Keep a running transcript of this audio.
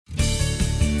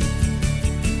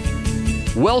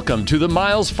Welcome to the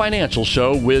Miles Financial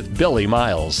Show with Billy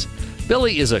Miles.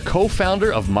 Billy is a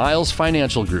co-founder of Miles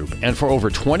Financial Group, and for over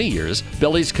 20 years,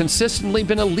 Billy's consistently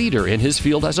been a leader in his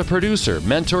field as a producer,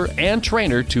 mentor, and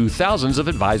trainer to thousands of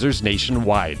advisors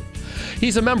nationwide.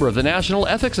 He's a member of the National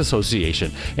Ethics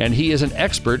Association, and he is an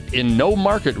expert in no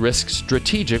market risk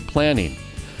strategic planning.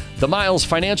 The Miles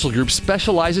Financial Group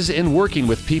specializes in working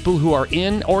with people who are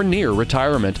in or near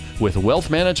retirement with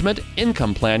wealth management,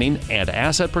 income planning, and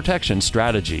asset protection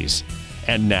strategies.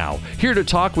 And now, here to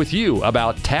talk with you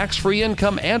about tax-free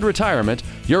income and retirement,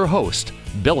 your host,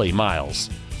 Billy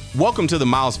Miles. Welcome to the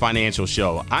Miles Financial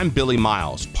Show. I'm Billy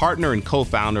Miles, partner and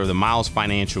co-founder of the Miles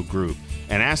Financial Group,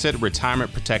 an asset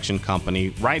retirement protection company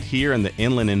right here in the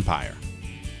Inland Empire.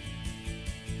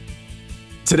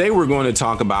 Today, we're going to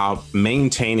talk about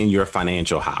maintaining your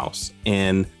financial house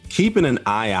and keeping an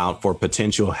eye out for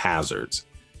potential hazards.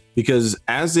 Because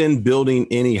as in building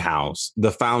any house,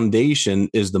 the foundation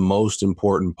is the most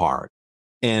important part.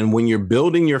 And when you're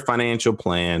building your financial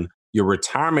plan, your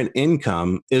retirement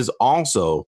income is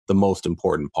also the most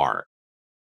important part.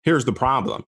 Here's the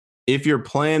problem. If your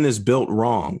plan is built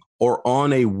wrong or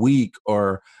on a weak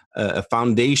or a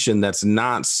foundation that's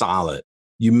not solid,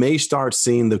 you may start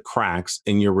seeing the cracks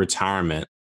in your retirement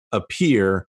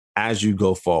appear as you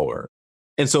go forward.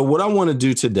 And so what I want to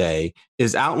do today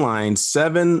is outline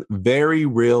 7 very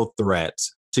real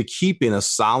threats to keeping a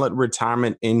solid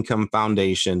retirement income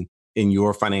foundation in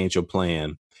your financial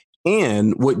plan,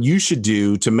 and what you should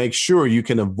do to make sure you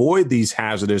can avoid these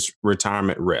hazardous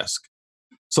retirement risks.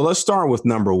 So let's start with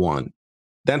number 1.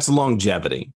 That's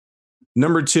longevity.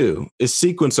 Number 2 is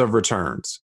sequence of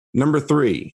returns. Number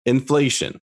 3,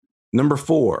 inflation. Number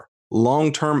 4,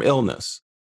 long-term illness.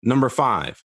 Number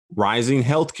 5, rising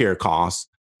healthcare costs.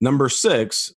 Number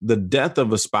 6, the death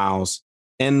of a spouse.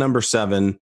 And number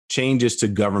 7, changes to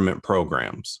government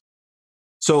programs.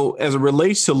 So as it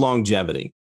relates to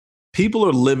longevity, people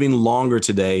are living longer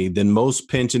today than most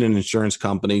pension and insurance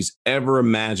companies ever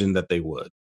imagined that they would.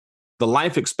 The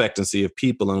life expectancy of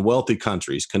people in wealthy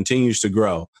countries continues to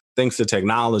grow thanks to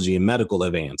technology and medical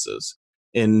advances.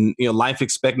 And life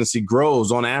expectancy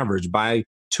grows on average by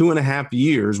 2.5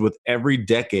 years with every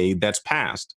decade that's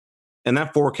passed. And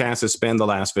that forecast has spanned the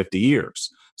last 50 years.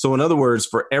 So in other words,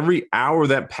 for every hour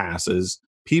that passes,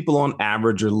 people on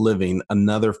average are living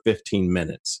another 15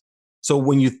 minutes. So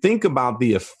when you think about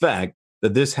the effect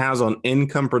that this has on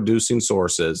income producing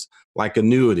sources like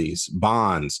annuities,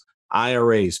 bonds,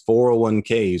 IRAs,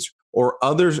 401ks, or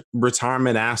other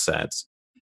retirement assets,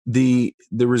 the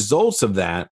results of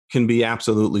that can be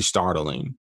absolutely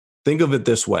startling. Think of it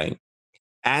this way.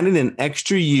 Adding an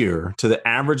extra year to the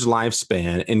average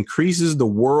lifespan increases the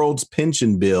world's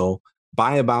pension bill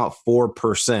by about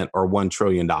 4% or $1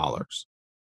 trillion.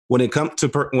 When it comes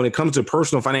to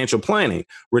personal financial planning,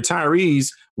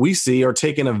 retirees we see are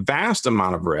taking a vast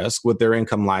amount of risk with their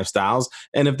income lifestyles.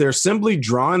 And if they're simply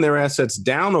drawing their assets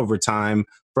down over time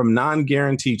from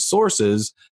non-guaranteed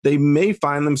sources, they may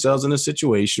find themselves in a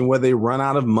situation where they run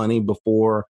out of money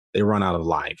before they run out of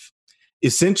life.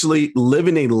 Essentially,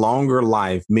 living a longer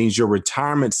life means your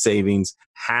retirement savings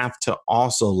have to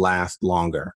also last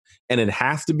longer. And it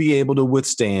has to be able to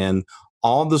withstand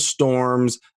all the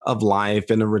storms of life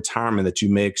and the retirement that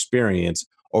you may experience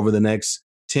over the next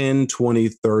 10, 20,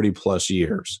 30 plus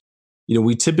years.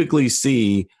 We typically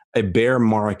see a bear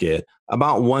market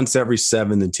about once every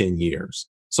 7 to 10 years.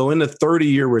 So in a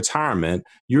 30-year retirement,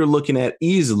 you're looking at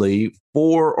easily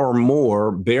 4 or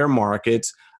more bear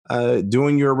markets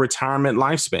during your retirement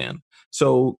lifespan.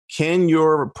 So can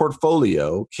your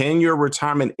portfolio, can your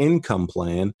retirement income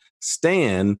plan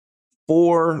stand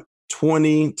for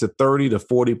 20 to 30 to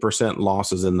 40%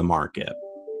 losses in the market?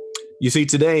 You see,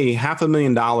 today,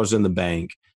 $500,000 in the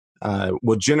bank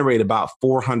will generate about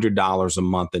 $400 a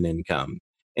month in income.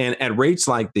 And at rates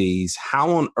like these, how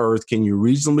on earth can you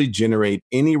reasonably generate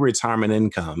any retirement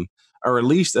income, or at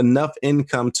least enough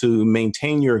income to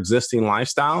maintain your existing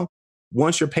lifestyle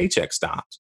once your paycheck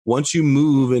stops, once you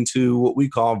move into what we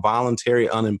call voluntary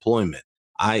unemployment,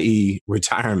 i.e.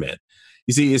 retirement?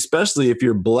 You see, especially if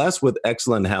you're blessed with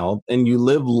excellent health and you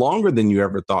live longer than you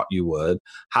ever thought you would,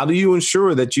 how do you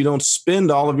ensure that you don't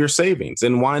spend all of your savings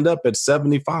and wind up at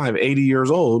 75, 80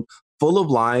 years old, full of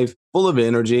life, full of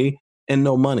energy, and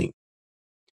no money?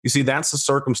 You see, that's a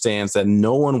circumstance that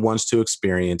no one wants to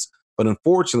experience, but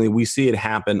unfortunately, we see it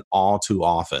happen all too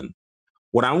often.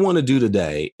 What I want to do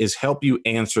today is help you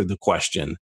answer the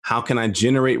question, how can I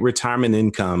generate retirement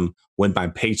income when my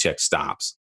paycheck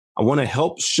stops? I want to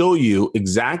help show you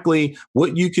exactly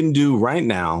what you can do right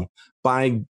now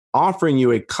by offering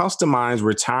you a customized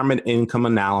retirement income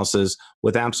analysis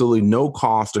with absolutely no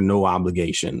cost or no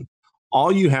obligation.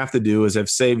 All you have to do is have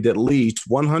saved at least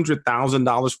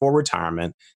 $100,000 for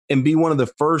retirement and be one of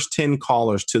the first 10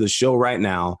 callers to the show right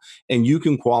now, and you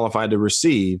can qualify to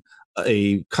receive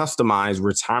a customized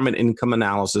retirement income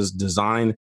analysis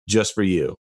designed just for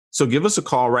you. So give us a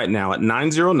call right now at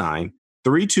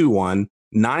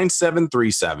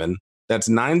 909-321-9737. That's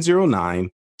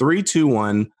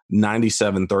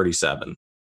 909-321-9737.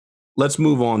 Let's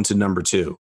move on to number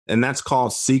 2, and that's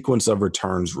called sequence of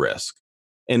returns risk.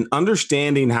 And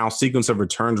understanding how sequence of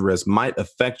returns risk might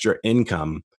affect your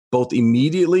income, both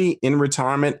immediately in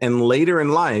retirement and later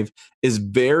in life, is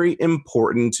very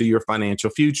important to your financial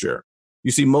future.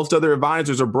 You see, most other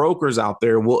advisors or brokers out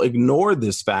there will ignore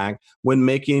this fact when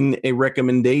making a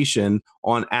recommendation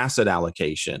on asset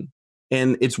allocation.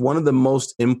 And it's one of the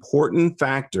most important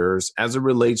factors as it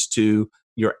relates to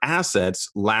your assets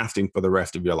lasting for the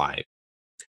rest of your life.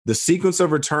 The sequence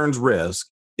of returns risk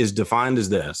is defined as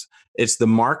this. It's the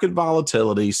market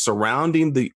volatility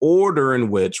surrounding the order in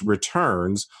which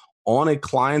returns on a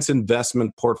client's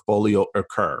investment portfolio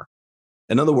occur.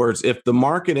 In other words, if the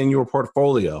market in your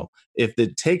portfolio, if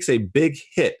it takes a big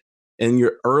hit in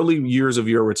your early years of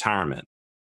your retirement,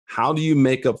 how do you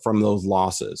make up from those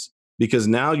losses? Because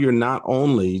now you're not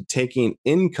only taking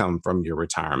income from your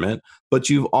retirement, but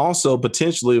you've also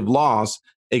potentially lost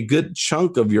a good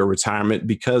chunk of your retirement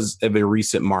because of a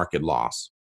recent market loss.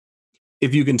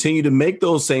 If you continue to make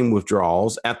those same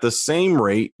withdrawals at the same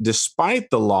rate, despite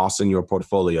the loss in your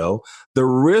portfolio, the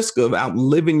risk of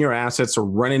outliving your assets or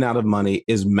running out of money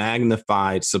is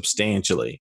magnified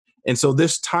substantially. And so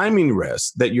this timing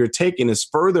risk that you're taking is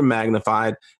further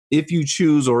magnified if you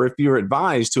choose or if you're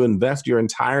advised to invest your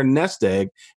entire nest egg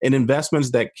in investments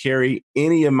that carry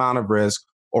any amount of risk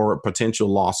or potential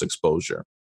loss exposure.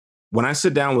 When I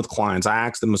sit down with clients, I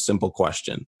ask them a simple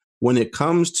question. When it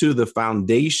comes to the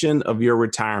foundation of your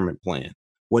retirement plan,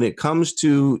 when it comes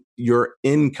to your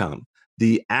income,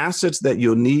 the assets that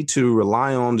you'll need to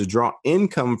rely on to draw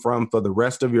income from for the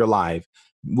rest of your life,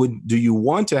 do you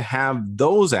want to have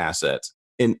those assets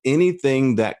in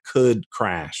anything that could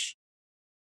crash?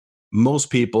 Most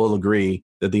people agree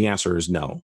that the answer is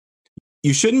no.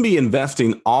 You shouldn't be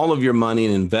investing all of your money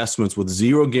in investments with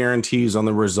zero guarantees on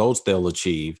the results they'll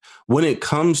achieve when it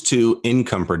comes to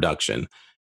income production.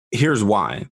 Here's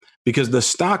why. Because the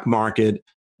stock market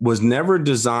was never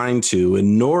designed to,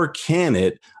 and nor can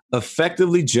it,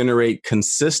 effectively generate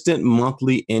consistent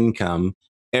monthly income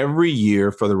every year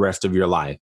for the rest of your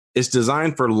life. It's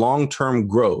designed for long-term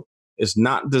growth. It's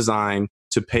not designed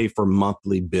to pay for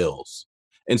monthly bills.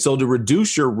 And so to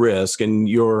reduce your risk and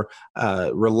your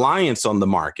reliance on the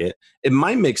market, it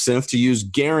might make sense to use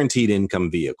guaranteed income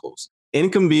vehicles.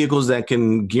 Income vehicles that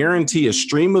can guarantee a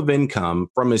stream of income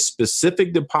from a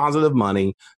specific deposit of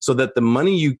money so that the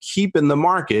money you keep in the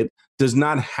market does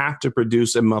not have to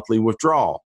produce a monthly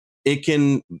withdrawal. It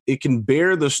can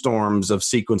bear the storms of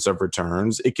sequence of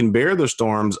returns. It can bear the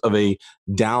storms of a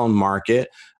down market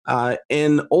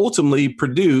and ultimately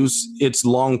produce its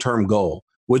long-term goal,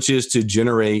 which is to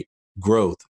generate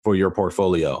growth for your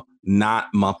portfolio, not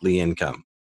monthly income.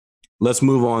 Let's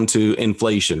move on to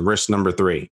inflation, risk number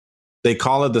 3. They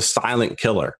call it the silent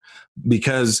killer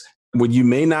because when you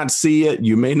may not see it,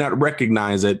 you may not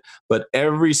recognize it, but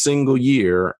every single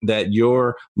year that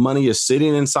your money is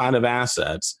sitting inside of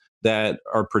assets that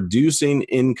are producing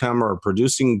income or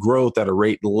producing growth at a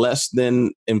rate less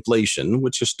than inflation,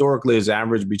 which historically is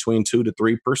averaged between 2 to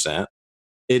 3%,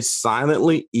 it's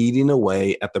silently eating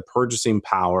away at the purchasing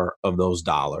power of those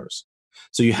dollars.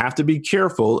 So you have to be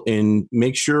careful and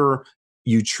make sure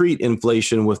you treat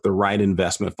inflation with the right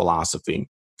investment philosophy.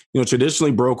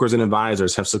 Traditionally, brokers and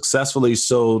advisors have successfully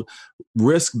sold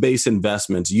risk-based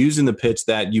investments using the pitch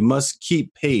that you must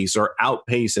keep pace or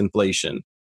outpace inflation.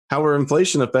 However,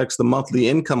 inflation affects the monthly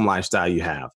income lifestyle you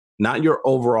have, not your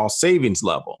overall savings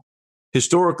level.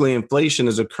 Historically, inflation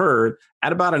has occurred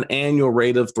at about an annual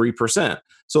rate of 3%.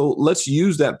 So let's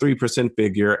use that 3%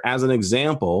 figure as an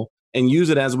example and use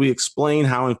it as we explain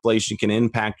how inflation can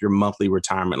impact your monthly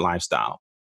retirement lifestyle.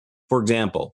 For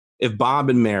example, if Bob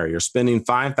and Mary are spending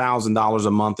 $5,000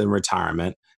 a month in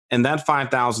retirement, and that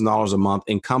 $5,000 a month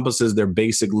encompasses their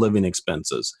basic living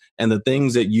expenses and the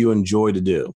things that you enjoy to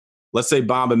do. Let's say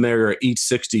Bob and Mary are each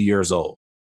 60 years old.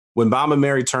 When Bob and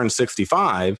Mary turn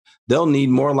 65, they'll need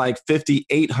more like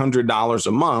 $5,800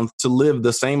 a month to live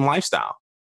the same lifestyle.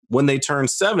 When they turn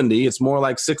 70, it's more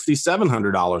like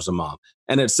 $6,700 a month.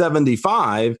 And at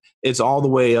 75, it's all the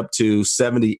way up to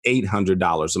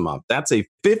 $7,800 a month. That's a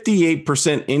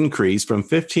 58% increase from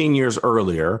 15 years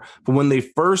earlier from when they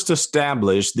first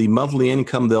established the monthly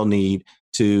income they'll need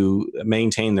to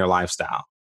maintain their lifestyle.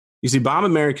 You see, Bob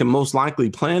and Mary can most likely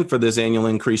plan for this annual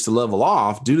increase to level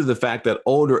off due to the fact that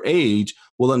older age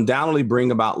will undoubtedly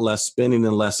bring about less spending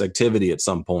and less activity at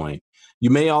some point. You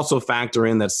may also factor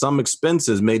in that some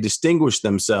expenses may distinguish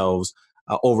themselves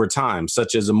over time,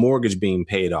 such as a mortgage being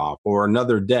paid off or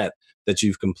another debt that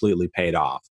you've completely paid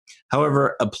off.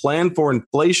 However, a plan for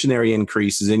inflationary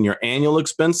increases in your annual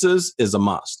expenses is a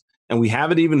must. And we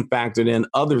haven't even factored in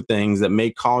other things that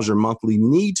may cause your monthly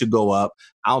need to go up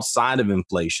outside of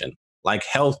inflation, like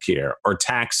healthcare or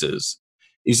taxes.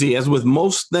 You see, as with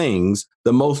most things,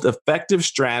 the most effective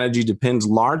strategy depends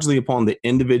largely upon the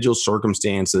individual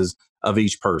circumstances of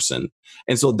each person.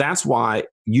 And so that's why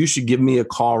you should give me a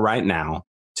call right now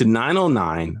to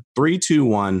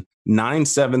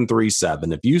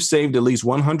 909-321-9737. If you saved at least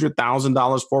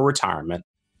 $100,000 for retirement,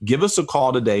 give us a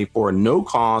call today for a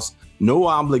no-cost,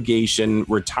 no-obligation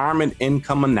retirement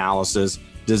income analysis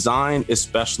designed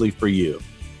especially for you.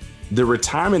 The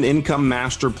Retirement Income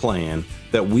Master Plan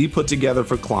that we put together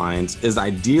for clients is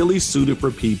ideally suited for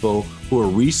people who are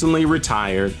recently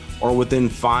retired or within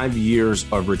 5 years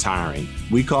of retiring.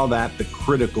 We call that the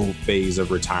critical phase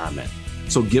of retirement.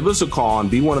 So give us a call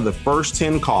and be one of the first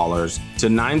 10 callers to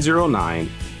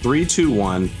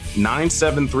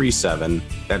 909-321-9737.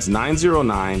 That's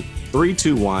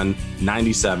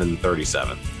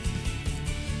 909-321-9737.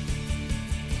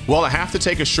 Well, I have to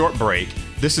take a short break.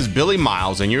 This is Billy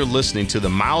Miles, and you're listening to the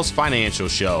Miles Financial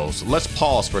Shows. Let's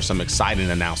pause for some exciting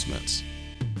announcements.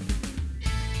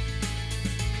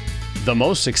 The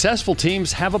most successful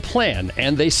teams have a plan,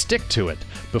 and they stick to it.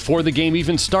 Before the game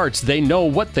even starts, they know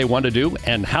what they want to do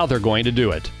and how they're going to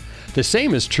do it. The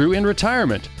same is true in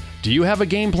retirement. Do you have a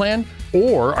game plan,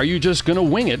 or are you just going to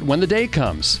wing it when the day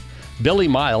comes? Billy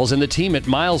Miles and the team at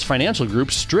Miles Financial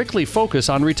Group strictly focus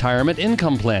on retirement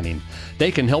income planning. They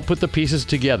can help put the pieces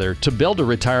together to build a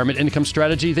retirement income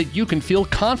strategy that you can feel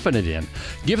confident in.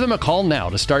 Give them a call now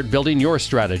to start building your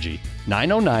strategy.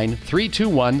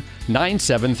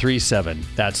 909-321-9737.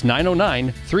 That's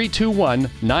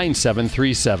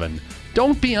 909-321-9737.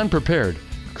 Don't be unprepared.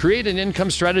 Create an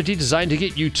income strategy designed to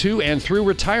get you to and through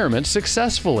retirement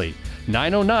successfully.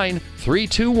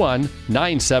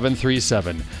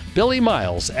 909-321-9737. Billy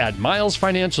Miles at Miles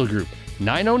Financial Group.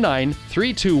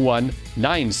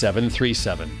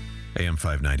 909-321-9737. AM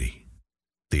 590,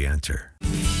 The Answer.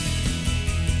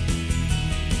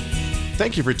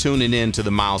 Thank you for tuning in to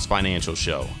the Miles Financial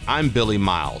Show. I'm Billy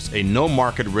Miles, a no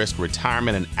market risk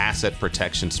retirement and asset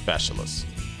protection specialist.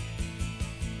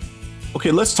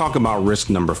 Okay, let's talk about risk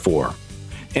number 4.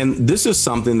 And this is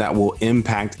something that will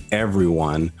impact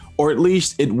everyone, or at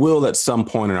least it will at some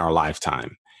point in our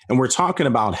lifetime. And we're talking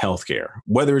about healthcare,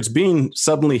 whether it's being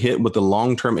suddenly hit with a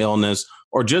long-term illness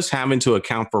or just having to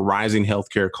account for rising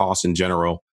healthcare costs in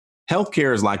general.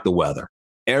 Healthcare is like the weather.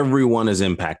 Everyone is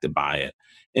impacted by it.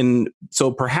 And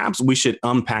so perhaps we should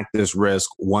unpack this risk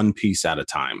one piece at a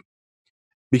time.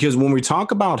 Because when we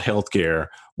talk about healthcare,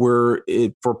 for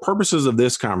purposes of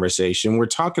this conversation, we're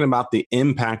talking about the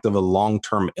impact of a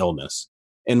long-term illness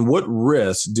and what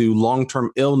risks do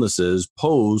long-term illnesses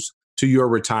pose to your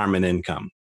retirement income.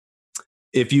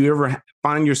 If you ever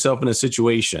find yourself in a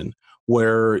situation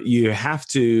where you have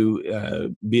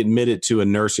to be admitted to a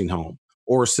nursing home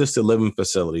or assisted living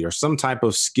facility or some type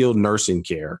of skilled nursing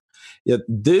care,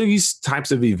 these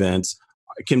types of events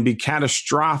can be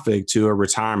catastrophic to a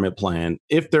retirement plan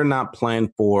if they're not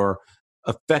planned for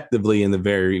effectively in the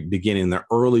very beginning, the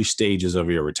early stages of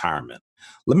your retirement.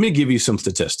 Let me give you some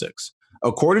statistics.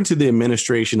 According to the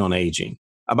Administration on Aging,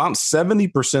 about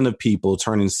 70% of people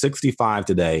turning 65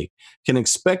 today can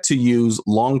expect to use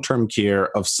long-term care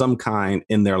of some kind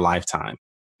in their lifetime.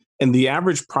 And the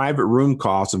average private room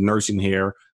cost of nursing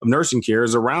care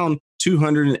is around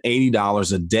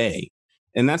 $280 a day.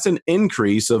 And that's an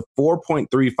increase of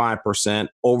 4.35%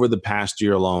 over the past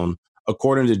year alone,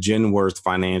 according to Genworth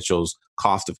Financial's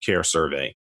Cost of Care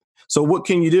Survey. So what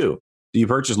can you do? Do you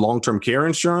purchase long-term care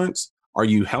insurance? Are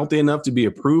you healthy enough to be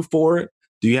approved for it?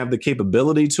 Do you have the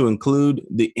capability to include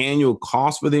the annual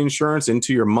cost for the insurance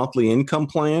into your monthly income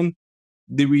plan?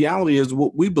 The reality is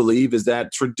what we believe is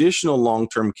that traditional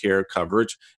long-term care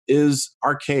coverage is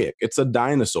archaic. It's a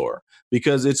dinosaur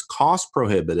because it's cost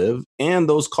prohibitive and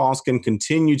those costs can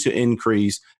continue to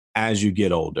increase as you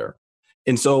get older.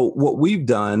 And so what we've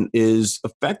done is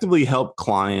effectively help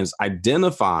clients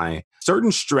identify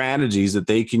certain strategies that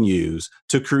they can use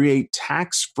to create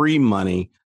tax-free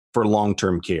money for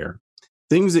long-term care.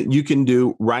 Things that you can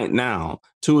do right now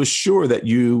to assure that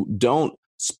you don't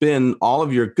spend all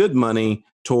of your good money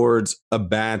towards a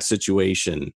bad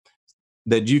situation,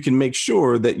 that you can make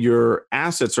sure that your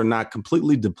assets are not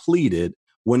completely depleted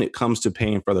when it comes to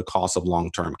paying for the cost of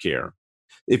long-term care.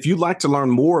 If you'd like to learn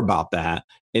more about that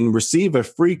and receive a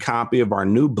free copy of our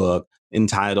new book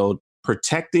entitled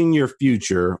Protecting Your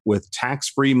Future with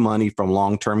Tax-Free Money from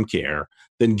Long-Term Care,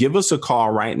 then give us a call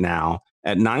right now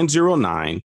at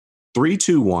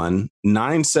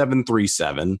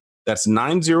 909-321-9737. That's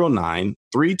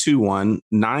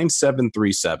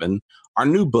 909-321-9737. Our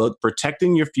new book,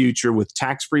 Protecting Your Future with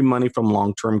Tax-Free Money from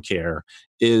Long-Term Care,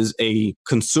 is a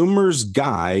consumer's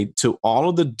guide to all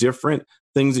of the different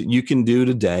things that you can do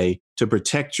today to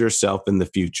protect yourself in the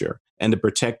future and to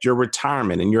protect your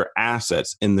retirement and your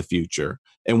assets in the future.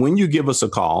 And when you give us a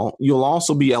call, you'll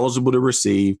also be eligible to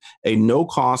receive a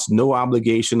no-cost,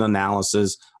 no-obligation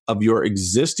analysis of your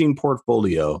existing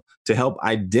portfolio to help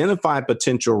identify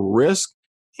potential risk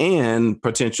and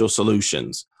potential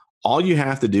solutions. All you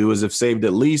have to do is have saved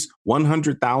at least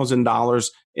 $100,000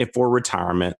 for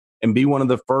retirement and be one of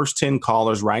the first 10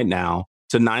 callers right now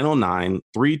to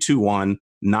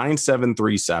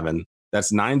 909-321-9737.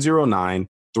 That's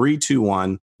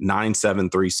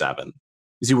 909-321-9737.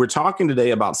 You see, we're talking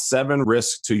today about 7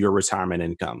 risks to your retirement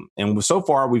income. And so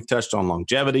far, we've touched on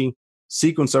longevity,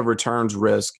 sequence of returns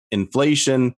risk,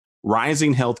 inflation,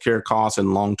 rising healthcare costs,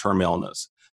 and long-term illness.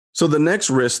 So the next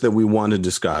risk that we want to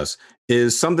discuss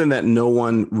is something that no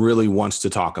one really wants to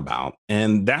talk about.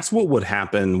 And that's what would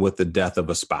happen with the death of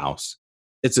a spouse.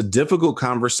 It's a difficult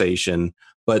conversation,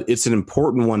 but it's an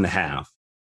important one to have.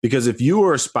 Because if you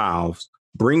or a spouse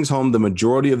brings home the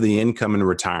majority of the income in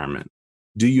retirement,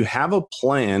 do you have a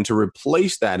plan to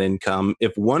replace that income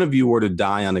if one of you were to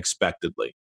die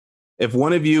unexpectedly? If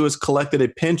one of you has collected a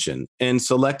pension and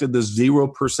selected the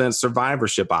 0%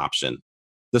 survivorship option,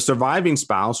 the surviving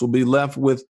spouse will be left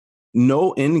with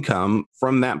no income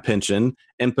from that pension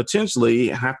and potentially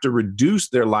have to reduce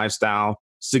their lifestyle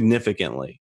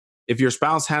significantly. If your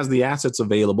spouse has the assets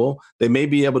available, they may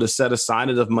be able to set aside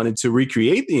enough money to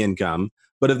recreate the income.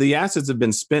 But if the assets have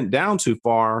been spent down too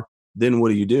far, then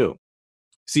what do?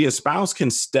 See, a spouse can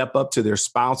step up to their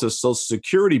spouse's Social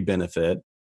Security benefit,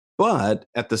 but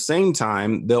at the same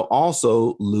time, they'll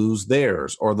also lose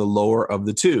theirs, or the lower of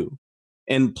the two.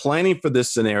 And planning for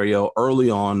this scenario early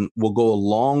on will go a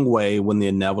long way when the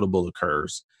inevitable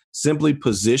occurs. Simply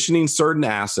positioning certain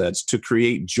assets to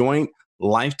create joint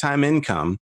lifetime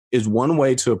income is one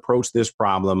way to approach this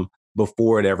problem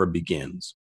before it ever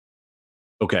begins.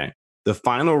 Okay, the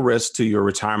final risk to your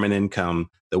retirement income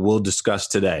that we'll discuss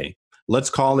today, let's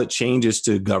call it changes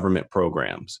to government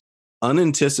programs.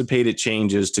 Unanticipated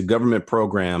changes to government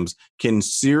programs can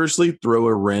seriously throw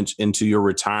a wrench into your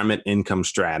retirement income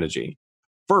strategy.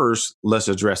 First, let's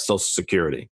address Social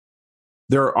Security.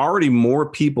 There are already more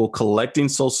people collecting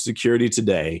Social Security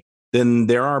today than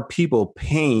there are people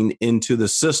paying into the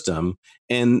system,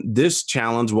 and this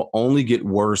challenge will only get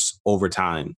worse over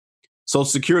time. Social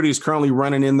Security is currently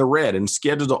running in the red and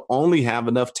scheduled to only have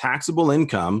enough taxable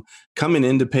income coming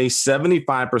in to pay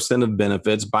 75% of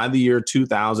benefits by the year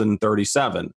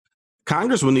 2037.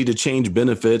 Congress will need to change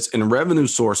benefits and revenue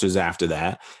sources after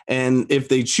that. And if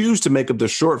they choose to make up the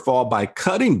shortfall by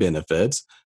cutting benefits,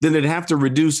 then they'd have to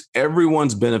reduce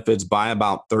everyone's benefits by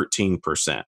about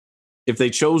 13%. If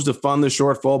they chose to fund the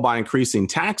shortfall by increasing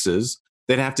taxes,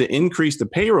 they'd have to increase the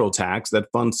payroll tax that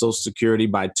funds Social Security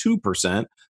by 2%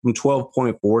 from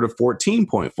 12.4 to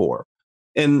 14.4.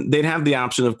 And they'd have the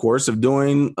option, of course, of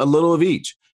doing a little of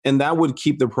each. And that would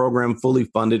keep the program fully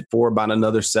funded for about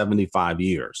another 75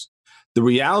 years. The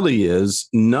reality is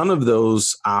none of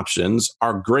those options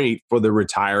are great for the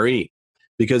retiree,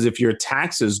 because if your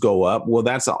taxes go up, well,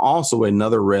 that's also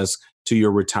another risk to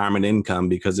your retirement income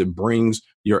because it brings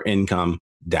your income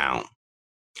down.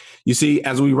 You see,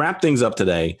 as we wrap things up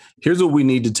today, here's what we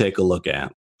need to take a look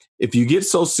at. If you get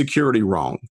Social Security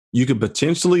wrong, you could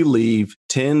potentially leave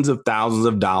tens of thousands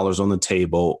of dollars on the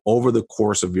table over the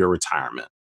course of your retirement.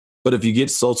 But if you get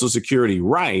Social Security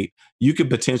right, you could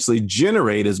potentially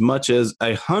generate as much as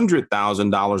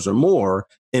 $100,000 or more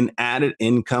in added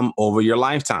income over your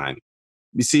lifetime.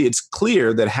 You see, it's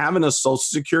clear that having a Social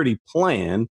Security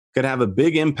plan could have a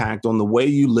big impact on the way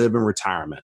you live in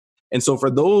retirement. And so for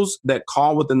those that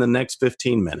call within the next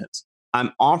 15 minutes,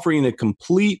 I'm offering a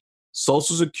complete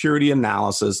Social Security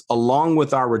analysis along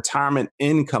with our retirement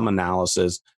income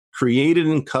analysis created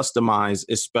and customized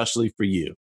especially for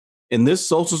you. In this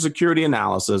Social Security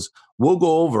analysis, we'll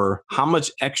go over how much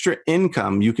extra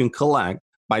income you can collect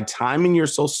by timing your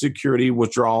Social Security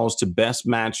withdrawals to best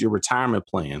match your retirement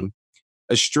plan,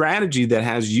 a strategy that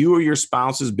has you or your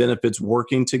spouse's benefits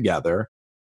working together,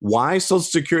 why Social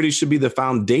Security should be the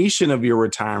foundation of your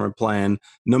retirement plan,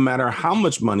 no matter how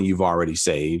much money you've already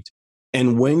saved,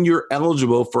 and when you're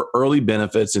eligible for early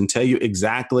benefits, and tell you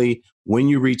exactly when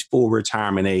you reach full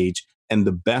retirement age and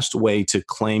the best way to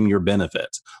claim your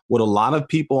benefits. What a lot of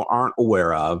people aren't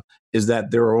aware of is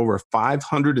that there are over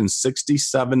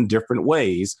 567 different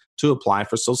ways to apply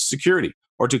for Social Security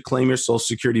or to claim your Social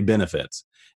Security benefits.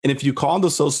 And if you call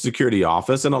the Social Security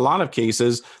office, in a lot of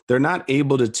cases, they're not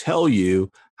able to tell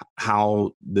you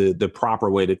how the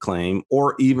proper way to claim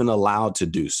or even allowed to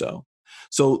do so.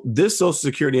 So this Social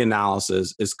Security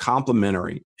analysis is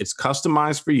complimentary. It's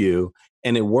customized for you,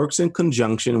 and it works in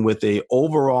conjunction with an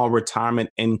overall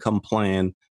retirement income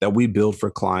plan that we build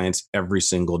for clients every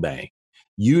single day.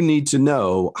 You need to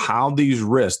know how these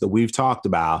risks that we've talked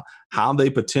about, how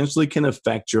they potentially can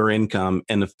affect your income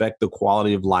and affect the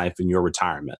quality of life in your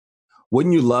retirement.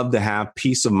 Wouldn't you love to have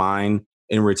peace of mind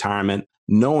in retirement,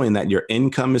 knowing that your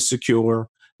income is secure,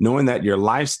 knowing that your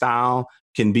lifestyle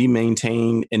can be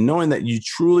maintained, and knowing that you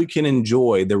truly can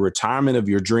enjoy the retirement of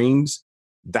your dreams?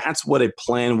 That's what a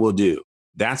plan will do.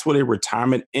 That's what a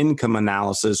retirement income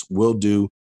analysis will do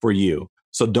for you.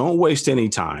 So don't waste any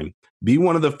time. Be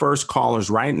one of the first callers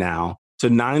right now to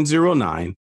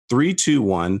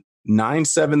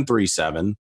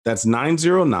 909-321-9737. That's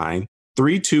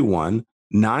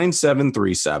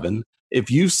 909-321-9737. If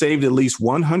you've saved at least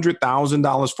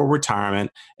 $100,000 for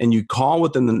retirement and you call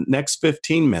within the next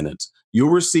 15 minutes, you'll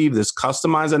receive this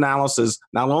customized analysis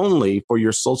not only for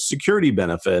your Social Security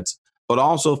benefits, but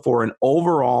also for an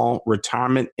overall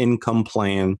retirement income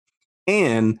plan.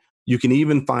 And you can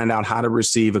even find out how to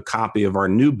receive a copy of our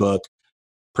new book,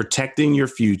 Protecting Your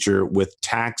Future with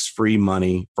Tax-Free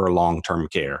Money for Long-Term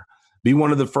Care. Be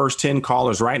one of the first 10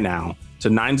 callers right now to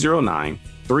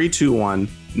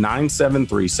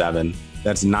 909-321-9737.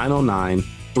 That's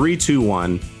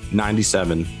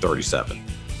 909-321-9737.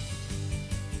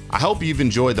 I hope you've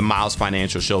enjoyed the Miles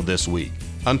Financial Show this week.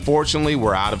 Unfortunately,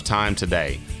 we're out of time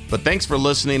today. But thanks for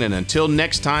listening, and until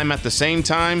next time at the same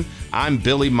time, I'm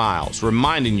Billy Miles,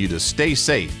 reminding you to stay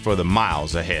safe for the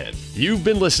miles ahead. You've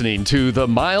been listening to the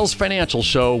Miles Financial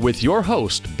Show with your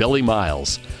host, Billy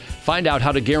Miles. Find out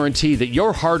how to guarantee that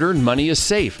your hard-earned money is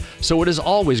safe, so it is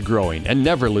always growing and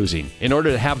never losing, in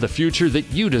order to have the future that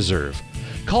you deserve.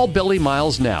 Call Billy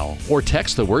Miles now or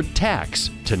text the word TAX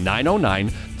to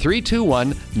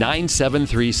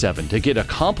 909-321-9737 to get a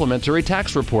complimentary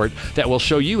tax report that will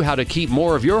show you how to keep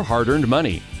more of your hard-earned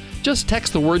money. Just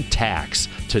text the word TAX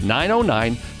to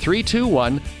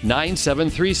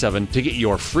 909-321-9737 to get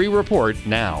your free report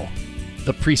now.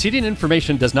 The preceding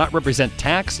information does not represent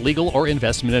tax, legal, or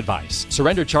investment advice.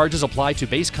 Surrender charges apply to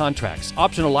base contracts.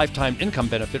 Optional lifetime income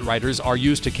benefit riders are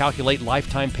used to calculate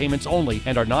lifetime payments only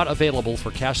and are not available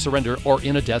for cash surrender or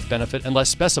in a death benefit unless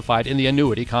specified in the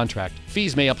annuity contract.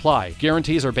 Fees may apply.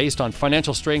 Guarantees are based on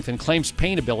financial strength and claims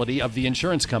paying ability of the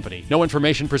insurance company. No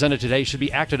information presented today should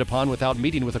be acted upon without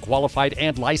meeting with a qualified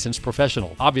and licensed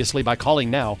professional. Obviously, by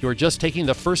calling now, you are just taking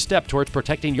the first step towards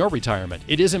protecting your retirement.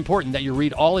 It is important that you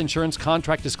read all insurance contract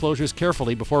disclosures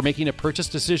carefully before making a purchase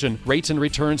decision. Rates and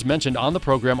returns mentioned on the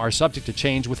program are subject to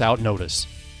change without notice.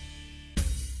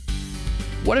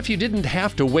 What if you didn't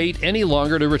have to wait any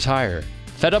longer to retire?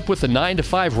 Fed up with the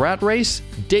 9-to-5 rat race?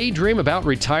 Daydream about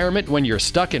retirement when you're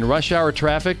stuck in rush hour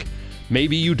traffic?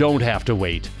 Maybe you don't have to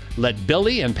wait. Let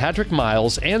Billy and Patrick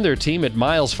Miles and their team at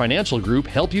Miles Financial Group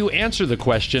help you answer the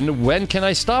question, when can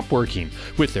I stop working?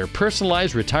 With their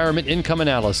personalized retirement income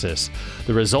analysis.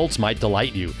 The results might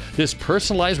delight you. This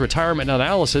personalized retirement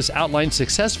analysis outlines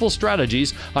successful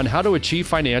strategies on how to achieve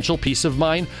financial peace of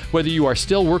mind, whether you are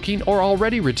still working or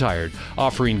already retired,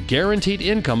 offering guaranteed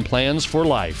income plans for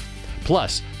life.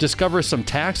 Plus, discover some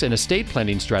tax and estate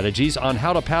planning strategies on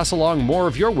how to pass along more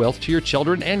of your wealth to your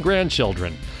children and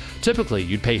grandchildren. Typically,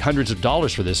 you'd pay hundreds of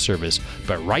dollars for this service,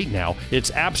 but right now,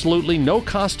 it's absolutely no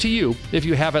cost to you if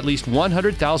you have at least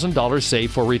 $100,000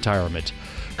 saved for retirement.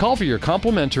 Call for your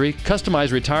complimentary,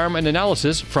 customized retirement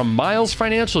analysis from Miles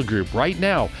Financial Group right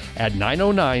now at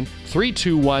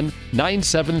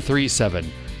 909-321-9737.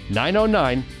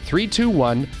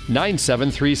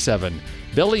 909-321-9737.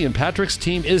 Billy and Patrick's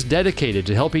team is dedicated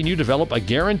to helping you develop a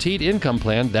guaranteed income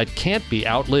plan that can't be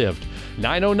outlived.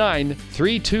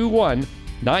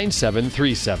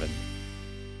 909-321-9737.